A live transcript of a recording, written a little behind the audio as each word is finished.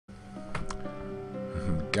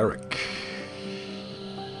GARRUK.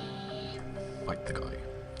 Fight the guy.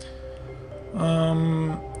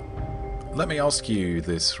 Let me ask you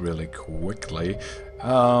this really quickly.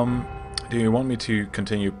 Do you want me to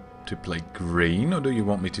continue to play green, or do you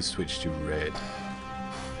want me to switch to red?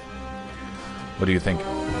 What do you think?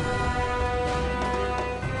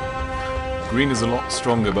 Green is a lot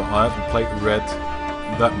stronger, but I haven't played red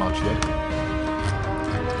that much yet.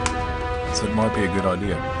 So it might be a good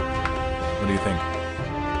idea. What do you think?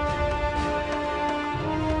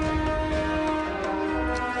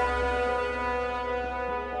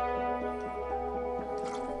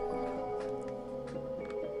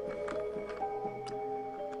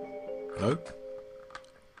 Hello?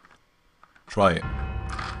 Try it.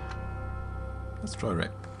 Let's try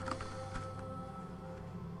red.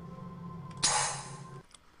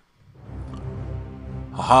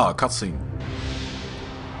 Haha, cutscene.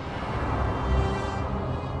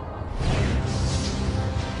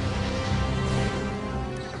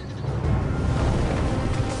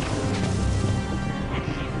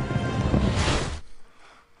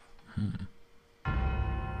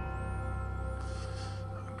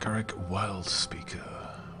 GARRUK Wild Speaker.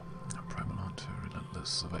 Primal Hunter,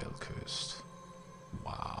 Relentless Veil Coast.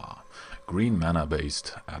 Wow. Green mana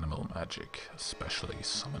based animal magic, especially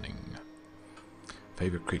summoning.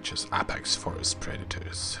 Favorite creatures, apex forest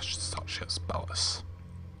predators, such as Ballas.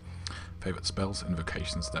 Favorite spells,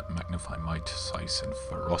 invocations that magnify might, size, and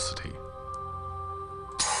ferocity.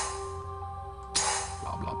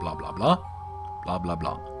 Blah blah blah blah blah. Blah blah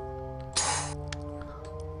blah.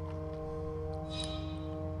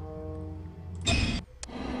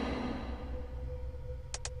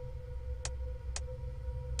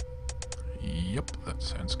 Yep, that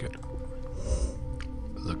sounds good.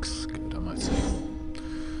 Looks good, I might say.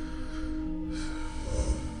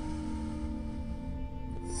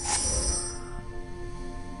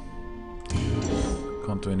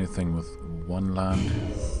 Can't do anything with one land.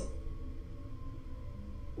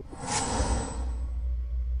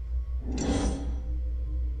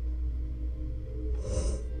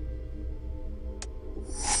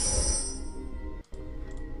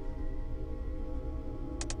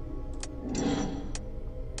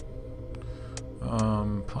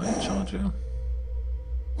 Pine Charger.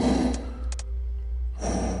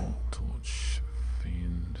 Torch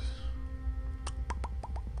Fiend.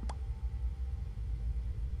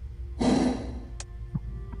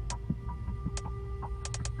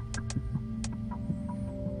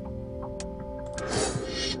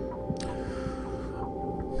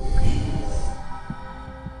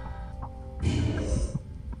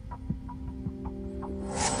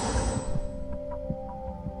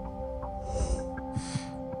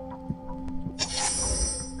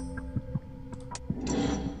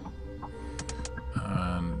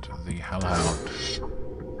 The Hellhound.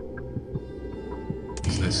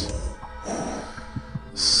 What's this?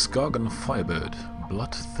 Skargan Firebird.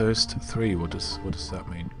 Bloodthirst 3. What does that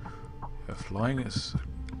mean? Flying is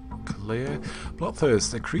clear.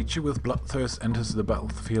 Bloodthirst. A creature with Bloodthirst enters the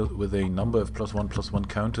battlefield with a number of +1/+1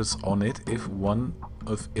 counters on it if one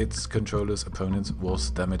of its controller's opponents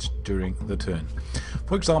was damaged during the turn.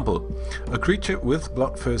 For example, a creature with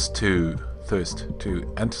Bloodthirst 2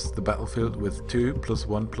 enters the battlefield with 2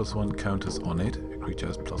 +1/+1 counters on it. A creature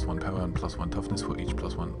has +1 power and +1 toughness for each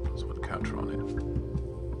 +1/+1 counter on it.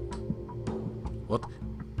 What?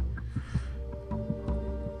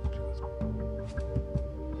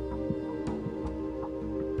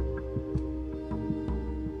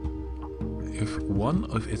 If one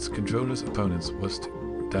of its controller's opponents was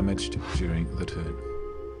damaged during the turn.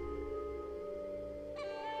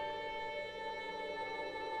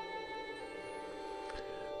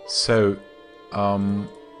 So,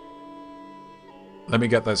 let me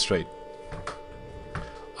get that straight.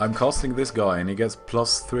 I'm casting this guy and he gets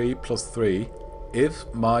 +3/+3 if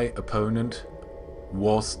my opponent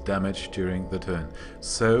was damaged during the turn.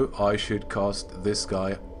 So I should cast this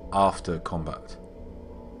guy after combat.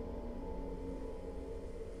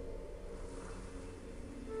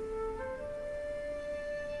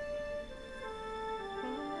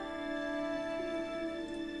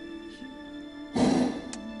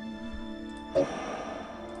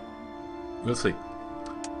 We'll see.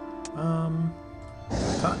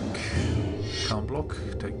 Attack. Can't block.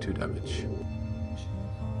 Take 2 damage.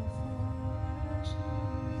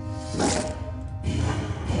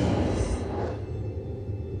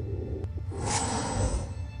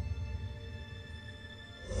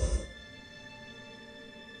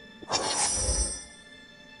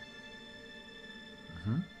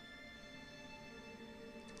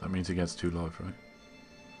 That means he gets 2 life, right?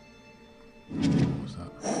 What was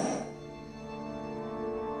that?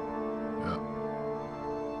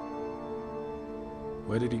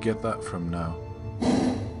 Where did he get that from now?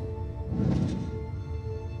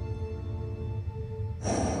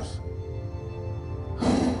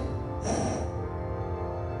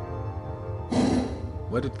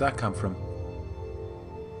 Where did that come from?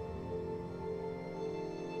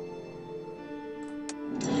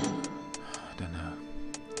 I don't know.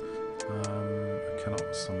 I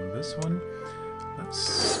cannot summon this one.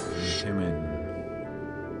 Let's bring him in.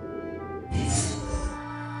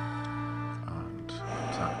 And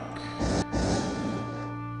attack.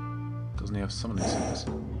 Doesn't he have summoning sickness?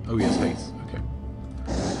 Oh, he has haste. Okay.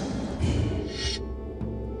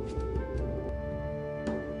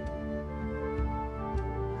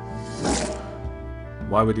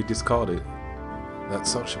 Why would he discard it?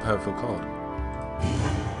 That's such a powerful card.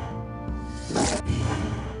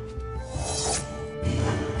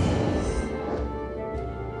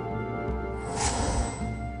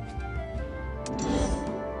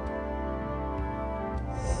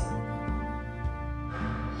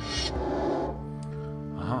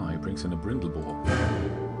 Aha, he brings in a Brindleball.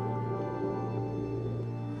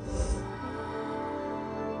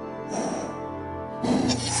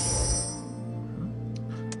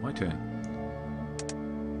 My turn.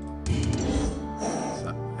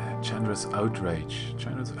 Chandra's Outrage.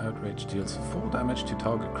 Chandra's Outrage deals 4 damage to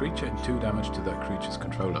target creature and 2 damage to that creature's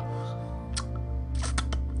controller.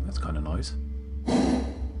 That's kind of nice.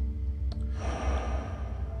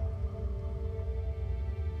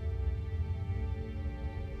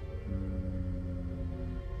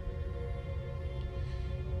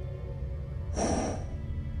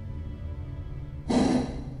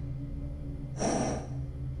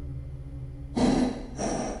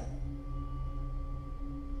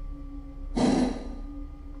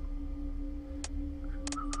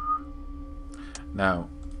 Now,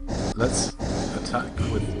 let's attack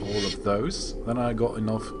with all of those. Then I got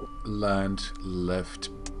enough land left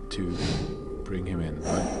to bring him in,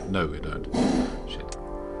 right? No, we don't. Shit.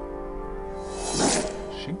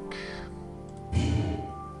 Shink.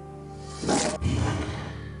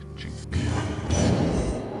 Chink.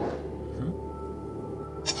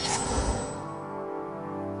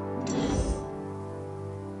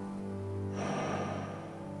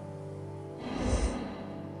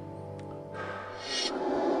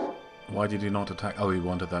 Why did he not attack? Oh, he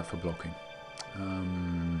wanted that for blocking.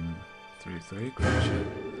 3/3, creature.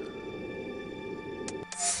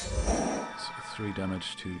 So 3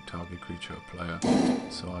 damage to target creature or player.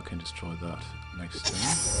 So I can destroy that next turn.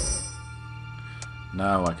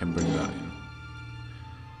 Now I can bring that in.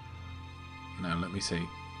 Now let me see.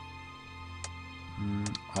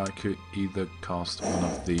 I could either cast one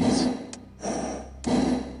of these.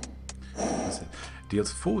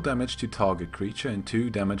 Deals 4 damage to target creature and 2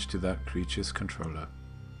 damage to that creature's controller.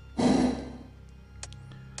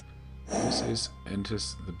 This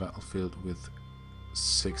enters the battlefield with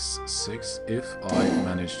 6/6 if I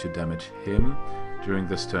manage to damage him during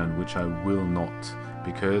this turn, which I will not,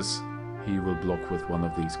 because he will block with one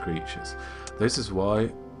of these creatures. This is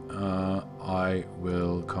why I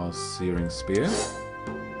will cast Searing Spear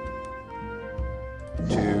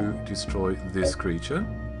to destroy this creature.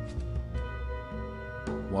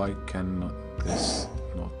 Why cannot this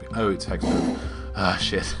not be? Oh, it's hexproof. Ah,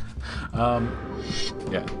 shit.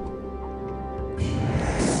 Yeah.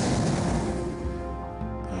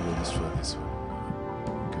 I will destroy this one.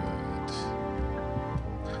 Good.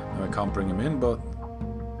 Now I can't bring him in, but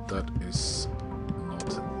that is not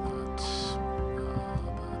that bad.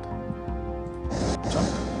 Jump.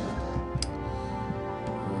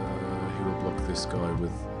 He will block this guy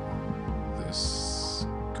with this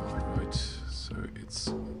guy, right? So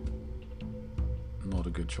it's not a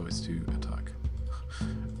good choice to attack.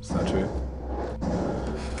 Is that true?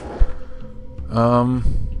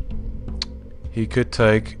 He could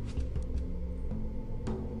take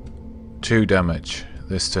 2 damage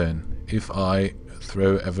this turn. If I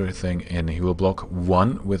throw everything in, he will block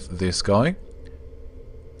 1 with this guy.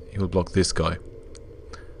 He will block this guy.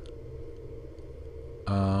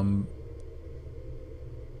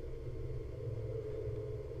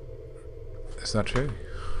 Is that true?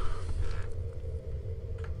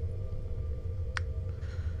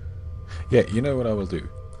 Yeah, you know what I will do?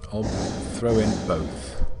 I'll throw in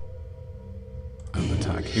both and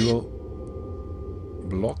attack. He will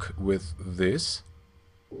block with this.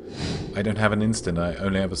 I don't have an instant, I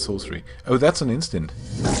only have a sorcery. Oh, that's an instant.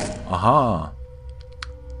 Aha!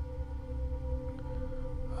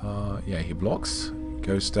 Yeah, he blocks.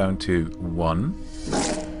 Goes down to 1.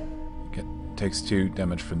 Takes 2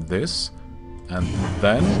 damage from this. And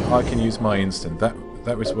then I can use my instant. That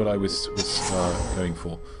was what I was going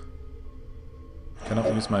for.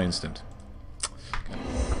 Cannot use my instant. Okay.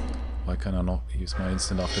 Why can I not use my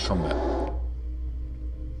instant after combat?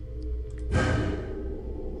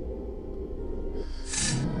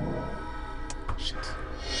 Shit.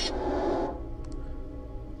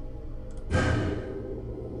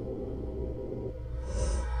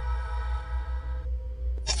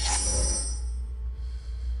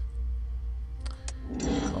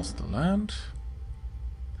 Cast the land.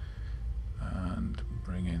 And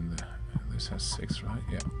bring in the... This has 6, right?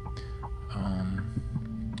 Yeah.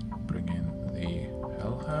 Bring in the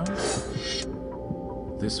Hellhound.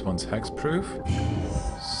 This one's hexproof,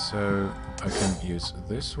 so I can use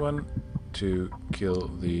this one to kill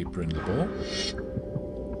the Brindleball.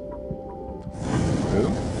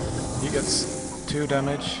 Boom. He gets 2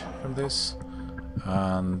 damage from this,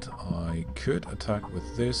 and I could attack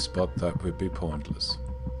with this, but that would be pointless.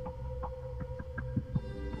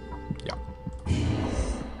 Yeah.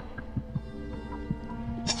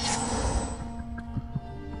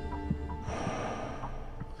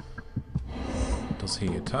 Does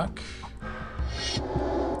he attack?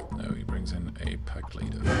 No, he brings in a pack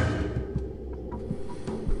leader.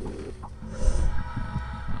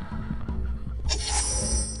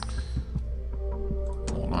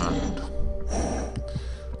 More land.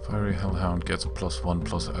 Fiery Hellhound gets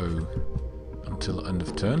 +1/+0 until end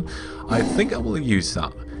of turn. I think I will use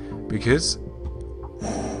that because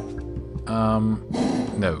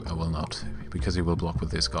no, I will not, because he will block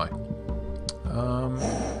with this guy.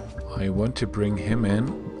 I want to bring him in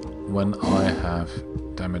when I have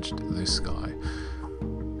damaged this guy.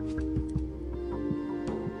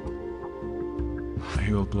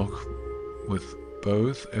 He will block with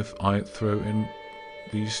both if I throw in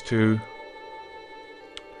these 2.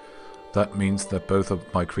 That means that both of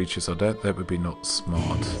my creatures are dead. That would be not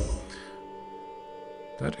smart.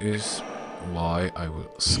 That is why I will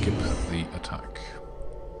skip the attack.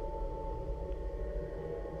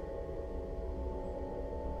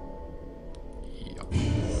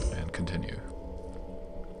 And continue.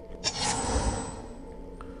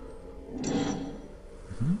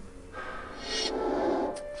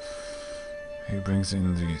 He brings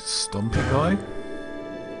in the Stompy guy.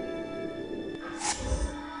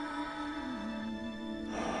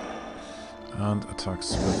 And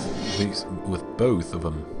attacks with these, with both of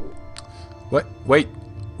them. Wait.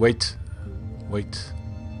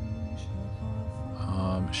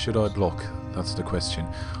 Should I block? That's the question.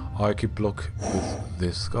 I could block with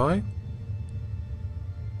this guy.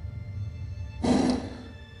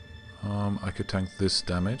 I could tank this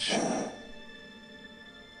damage.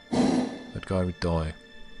 That guy would die.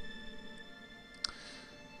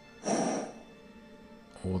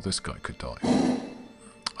 Or this guy could die.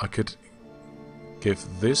 I could give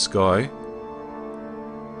this guy...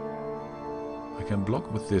 I can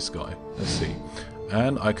block with this guy. Let's see.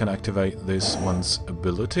 And I can activate this one's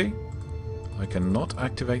ability. I cannot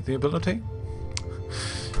activate the ability.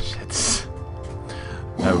 Shit.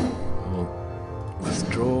 No. I will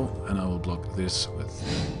withdraw and I will block this with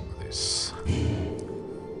this.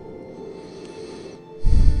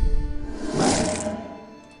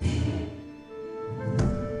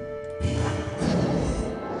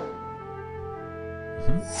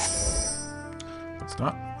 What's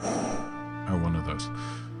that? Oh, one of those.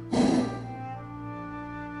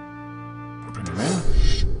 Bring him in.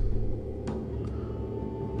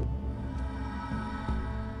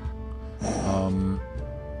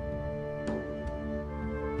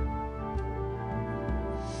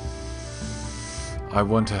 I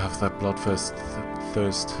want to have that Bloodthirst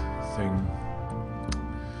thing.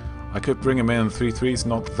 I could bring him in. 3/3 is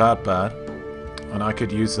not that bad, and I could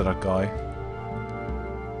use that guy.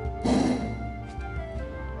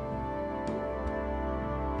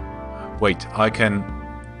 Wait, I can...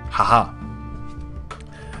 Haha!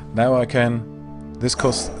 Now I can... This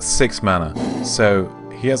costs 6 mana, so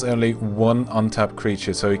he has only 1 untapped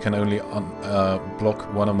creature, so he can only block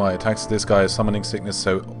one of my attacks. This guy is Summoning Sickness,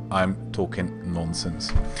 so I'm talking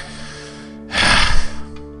nonsense.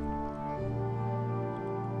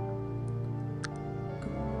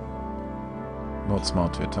 Not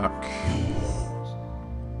smart to attack.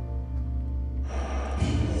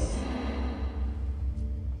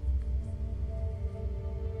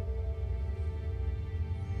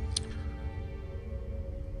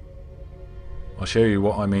 I'll show you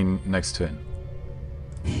what I mean next turn.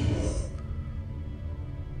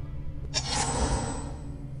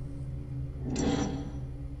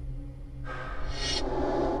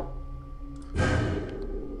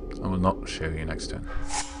 I will not show you next turn.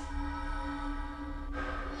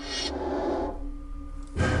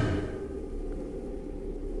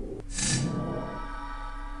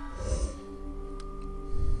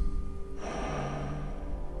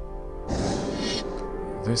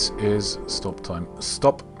 This is stop time.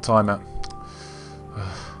 Stop timer.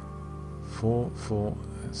 4.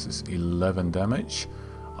 This is 11 damage.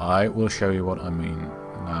 I will show you what I mean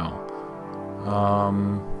now.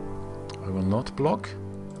 I will not block.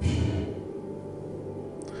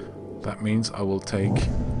 That means I will take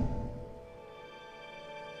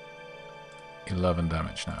 11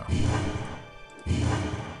 damage now.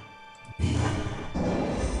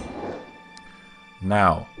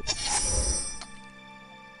 Now.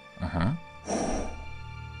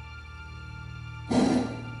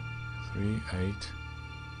 3, 8.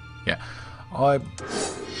 Yeah. I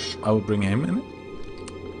will bring him in.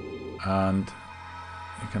 And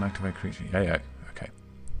you can activate creature. Yeah, okay.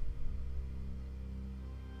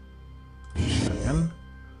 Again.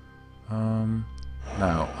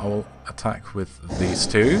 Now I will attack with these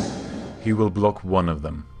two. He will block one of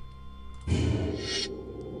them.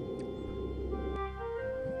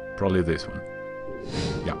 Probably this one.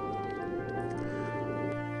 Yeah.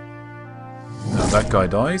 Now that guy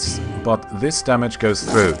dies, but this damage goes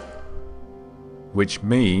through. Which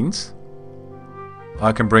means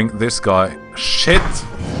I can bring this guy. Shit!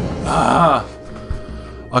 Ah!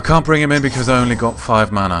 I can't bring him in because I only got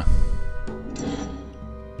 5 mana.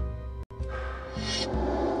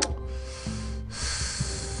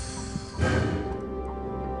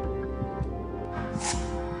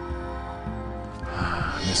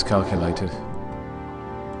 Miscalculated.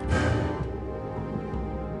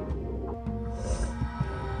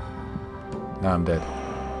 Now I'm dead.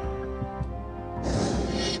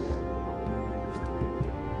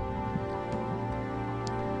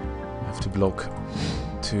 I have to block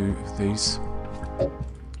 2 of these.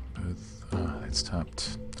 It's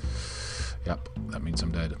tapped. Yep, that means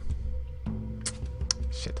I'm dead.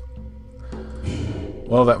 Shit.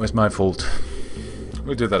 Well, that was my fault.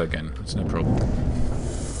 We'll do that again. It's no problem.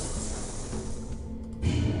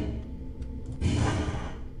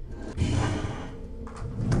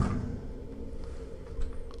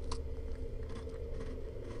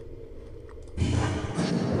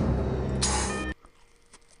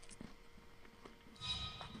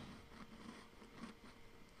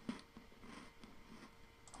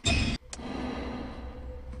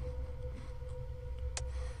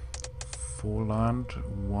 Four land,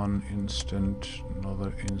 1 instant,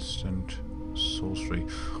 another instant, sorcery.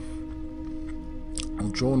 I'll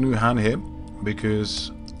draw a new hand here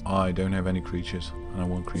because I don't have any creatures and I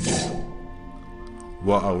want creatures.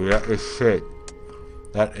 Wow, that is shit.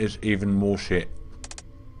 That is even more shit.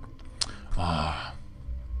 Ah.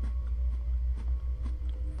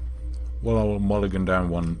 Well, I will mulligan down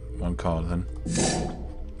one card then.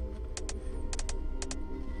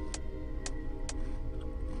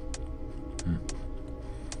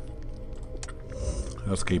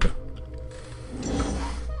 Let's keep it.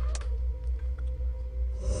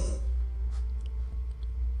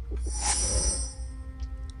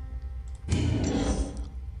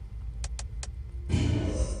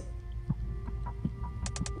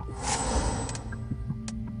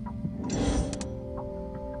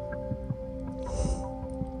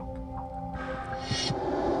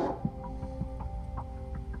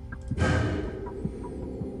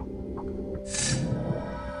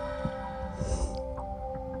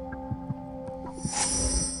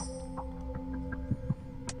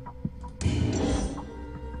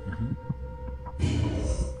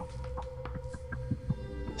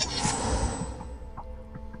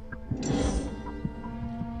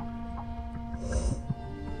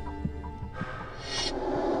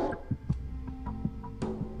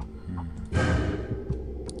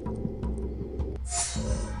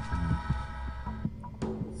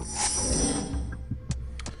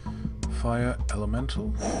 Fire elemental?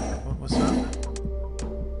 What was that?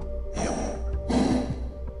 Yep.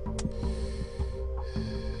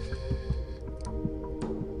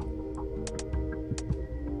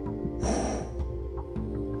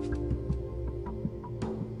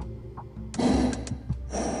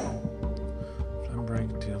 Flame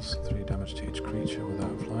Break deals 3 damage to each creature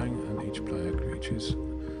without flying, and each player creatures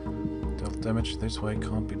dealt damage this way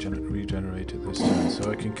can't be regenerated this turn.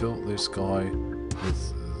 So I can kill this guy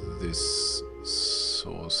with this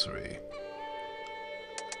sorcery.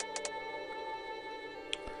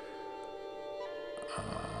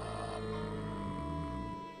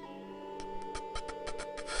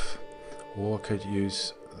 Or I could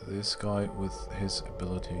use this guy with his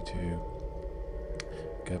ability to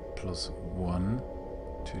get +1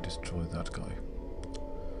 to destroy that guy.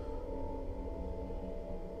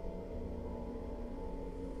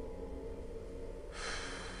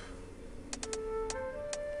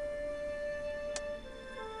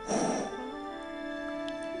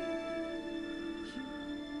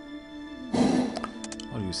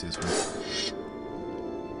 analysis with.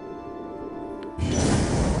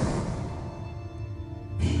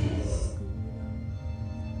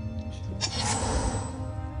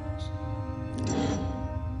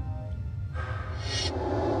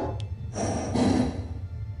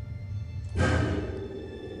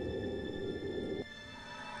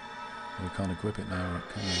 We can't equip it now,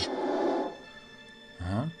 can we?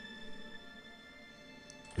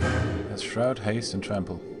 That's Shroud, Haste and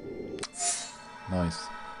Trample. Nice.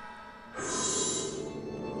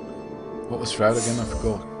 What was Shroud again? I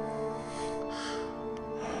forgot.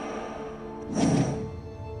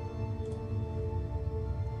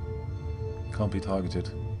 Can't be targeted.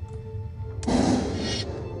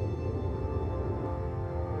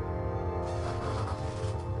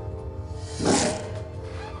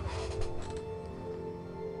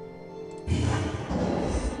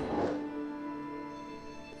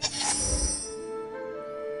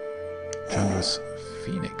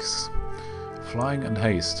 Phoenix. Flying and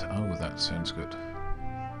haste. Oh, that sounds good.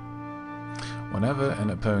 Whenever an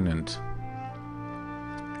opponent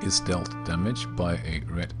is dealt damage by a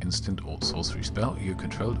red instant or sorcery spell you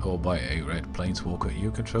control, or by a red planeswalker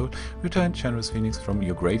you control, return Generous Phoenix from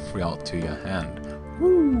your graveyard to your hand.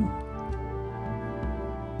 Woo!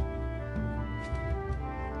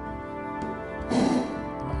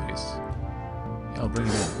 Nice. Yeah, I'll bring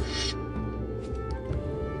it in.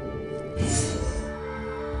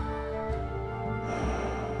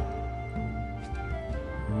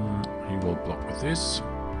 Will block with this,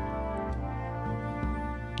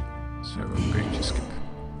 so I'm going to skip.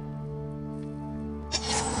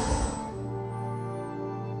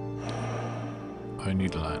 I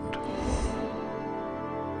need land.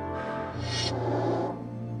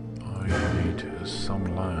 I need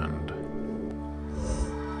some land.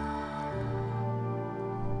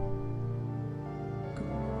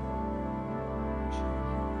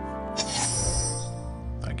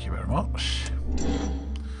 Thank you very much.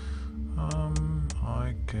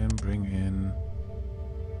 I can bring in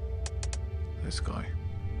this guy.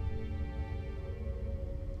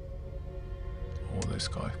 Or this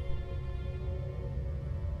guy.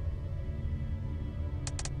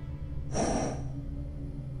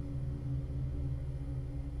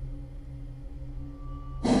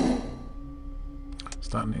 Is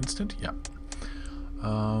that an instant? Yeah.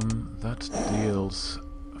 That deals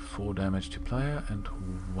 4 damage to player and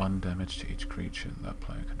 1 damage to each creature that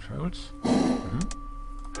player controls. I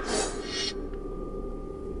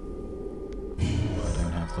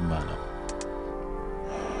don't have the mana.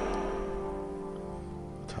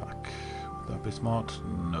 Attack. Would that be smart?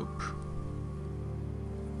 Nope.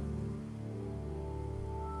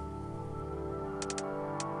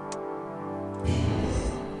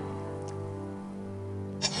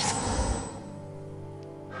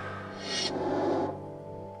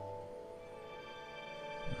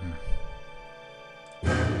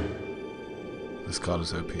 This card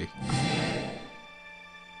is OP.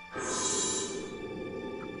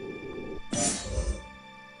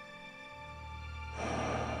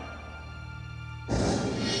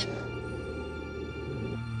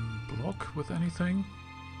 Block with anything?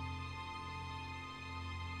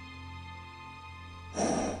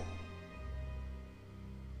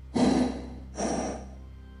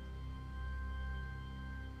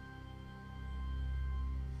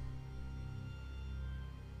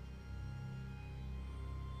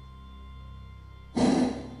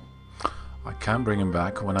 I can bring him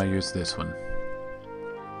back when I use this one.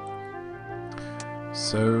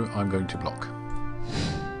 So I'm going to block.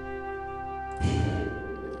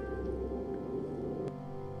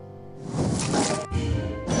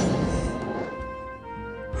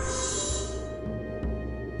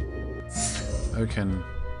 I can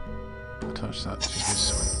attach that to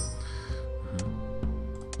this one.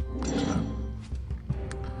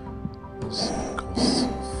 This costs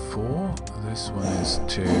 4. This one is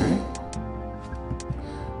 2.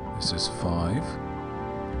 This is 5.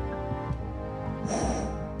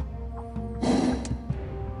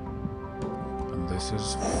 And this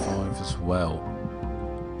is 5 as well.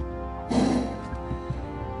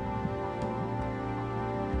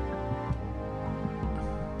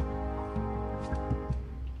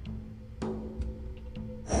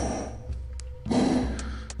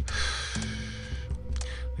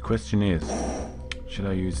 The question is, should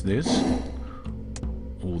I use this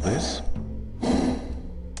or this?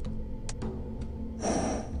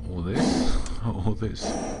 Or this?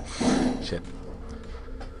 Shit.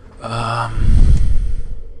 I'll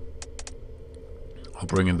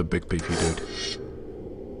bring in the big beefy dude.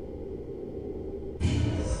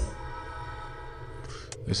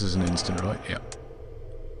 This is an instant, right? Yeah.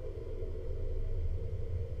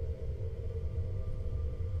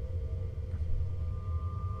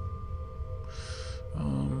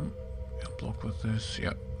 block with this.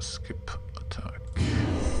 Yeah, skip attack.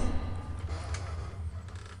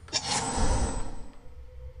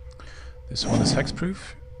 This one is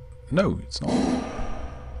hexproof? No, it's not.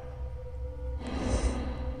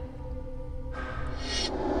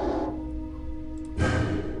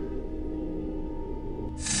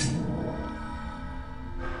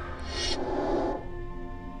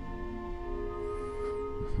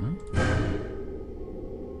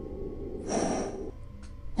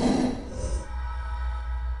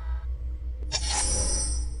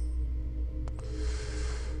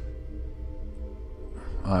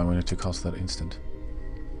 I wanted to cast that instant.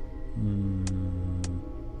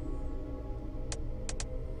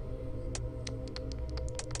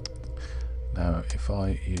 Now, if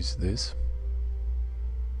I use this,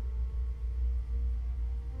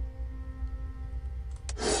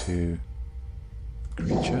 to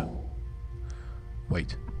creature,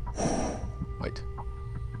 wait.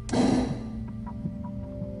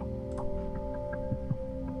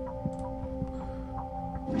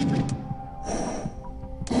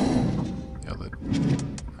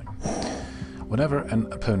 Whenever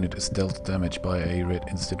an opponent is dealt damage by a red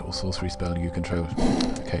instant or sorcery spell you control.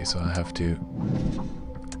 Okay, so I have to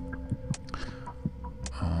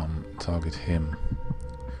target him.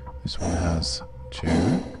 This one has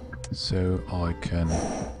 2, so I can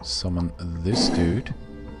summon this dude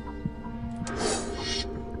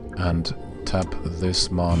and tap this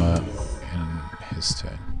mana in his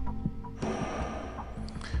turn.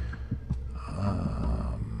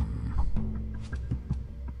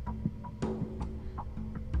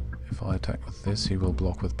 If I attack with this, he will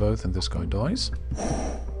block with both, and this guy dies.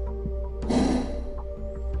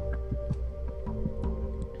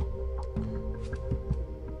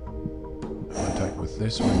 If I attack with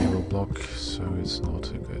this one, he will block, so it's not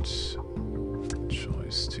a good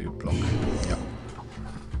choice to block. Yeah.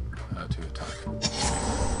 To attack.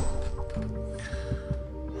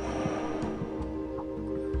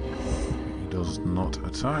 He does not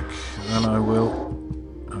attack, then I will.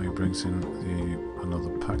 Oh, he brings in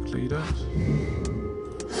another pack leader.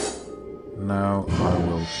 Now I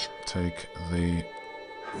will take the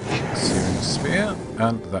Searing Spear,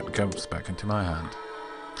 and that comes back into my hand.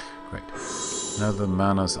 Great. Now the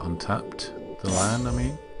mana's untapped. The land, I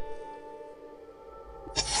mean.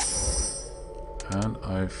 And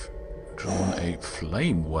I've drawn a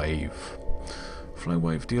Flame Wave. Flame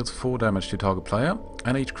Wave deals 4 damage to target player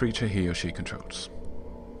and each creature he or she controls.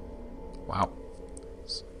 Wow.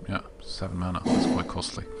 Yeah, 7 mana. That's quite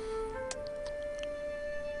costly.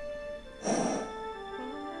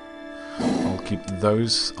 I'll keep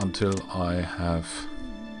those until I have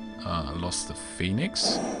lost the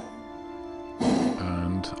Phoenix,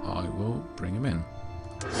 and I will bring him in.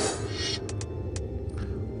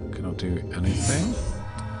 Cannot do anything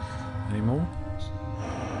anymore.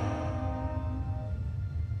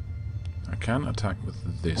 I can attack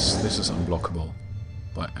with this. This is unblockable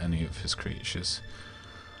by any of his creatures.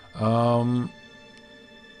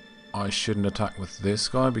 I shouldn't attack with this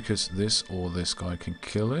guy because this or this guy can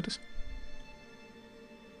kill it.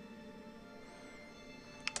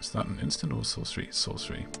 Is that an instant or sorcery?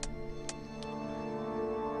 Sorcery.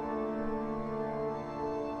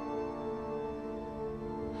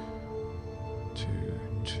 Two.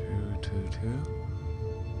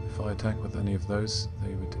 If I attack with any of those,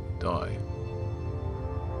 they would die.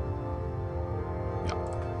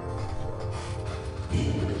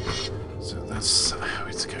 So that's how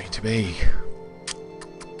it's going to be.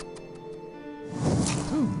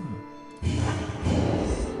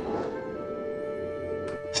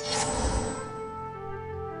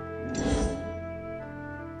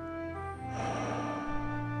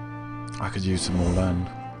 I could use some more land.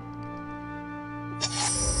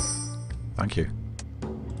 Thank you.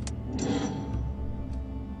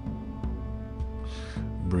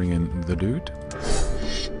 Bring in the dude.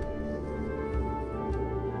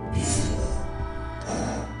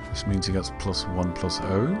 This means he gets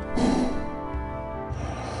 +1/+0.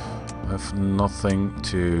 I have nothing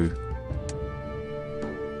to...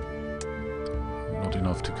 not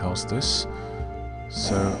enough to cast this,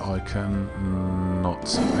 so I can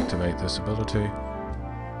not activate this ability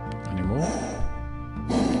anymore.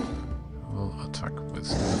 We'll attack with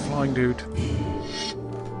the flying dude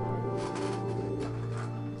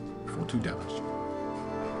for 2 damage.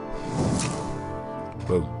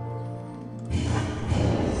 Boom.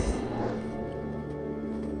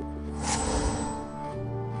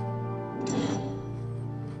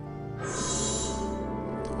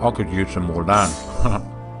 I could use some more land.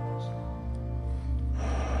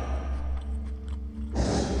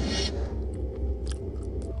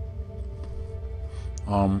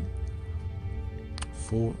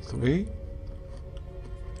 4/3.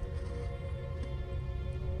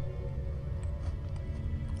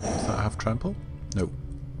 Does that have trample? No.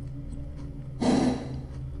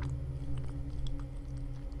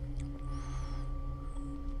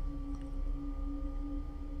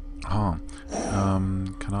 Ah,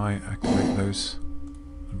 can I activate those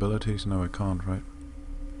abilities? No, I can't, right?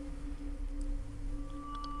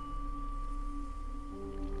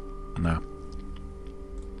 No.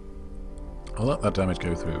 I'll let that damage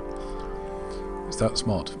go through. Is that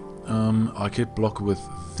smart? I could block with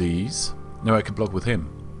these. No, I could block with him.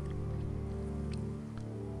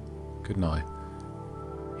 Couldn't I?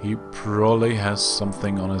 He probably has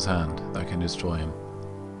something on his hand that can destroy him.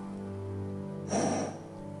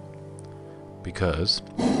 Because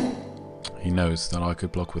he knows that I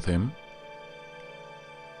could block with him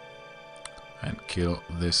and kill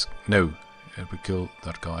this. No, it would kill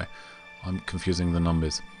that guy. I'm confusing the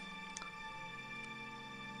numbers.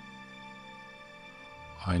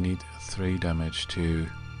 I need 3 damage to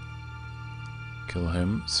kill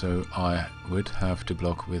him, so I would have to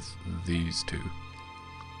block with these 2.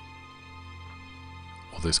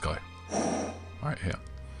 Or this guy. Right here.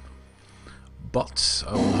 But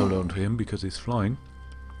I will hold on to him because he's flying.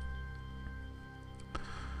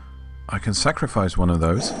 I can sacrifice one of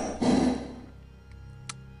those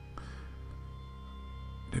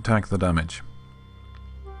to tank the damage,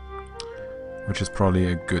 which is probably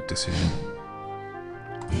a good decision.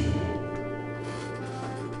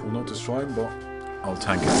 Will not destroy him, but I'll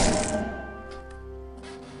tank it.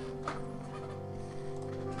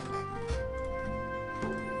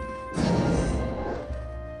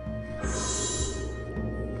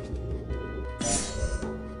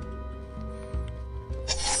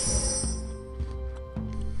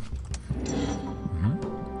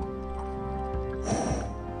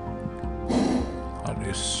 That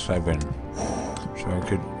is 7, so I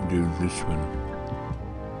could do this one.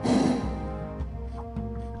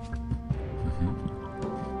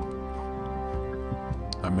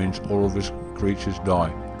 That means all of his creatures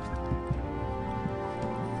die.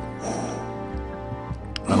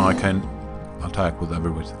 And I can attack with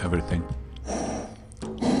everything.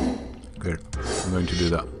 Good. I'm going to do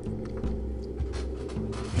that.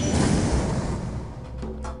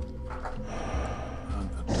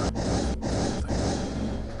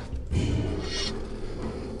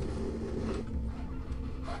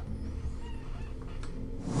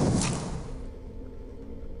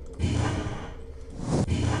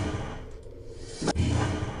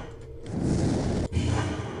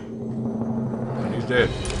 Dead.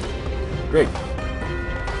 Great.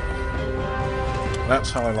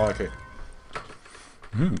 That's how I like it.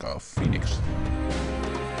 Got a phoenix.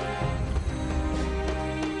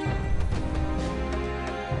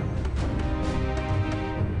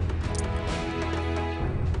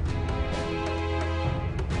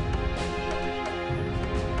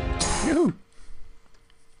 Yoo-hoo!